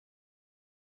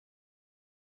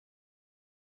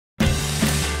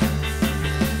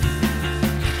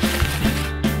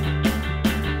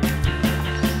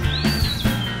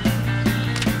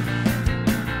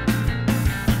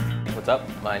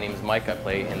My name is Mike. I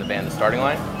play in the band The Starting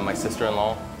Line. My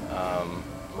sister-in-law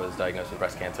was diagnosed with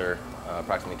breast cancer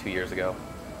approximately 2 years ago,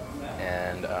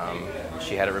 and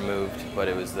she had it removed, but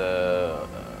it was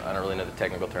I don't really know the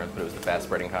technical terms, but it was the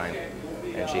fast-spreading kind,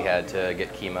 and she had to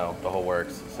get chemo, the whole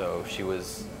works. So she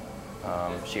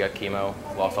got chemo,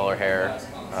 lost all her hair,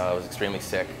 was extremely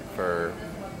sick for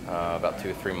about 2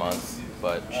 or 3 months,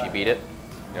 but she beat it.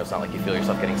 You know, it's not like you feel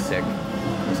yourself getting sick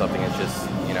or something. It's just,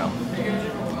 you know,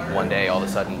 one day all of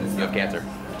a sudden you have cancer.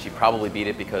 She probably beat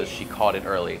it because she caught it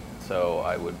early. So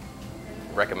I would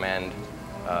recommend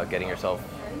getting yourself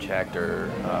checked,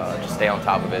 or just stay on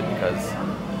top of it, because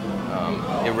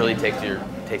it really takes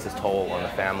its toll on the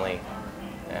family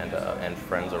and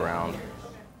friends around.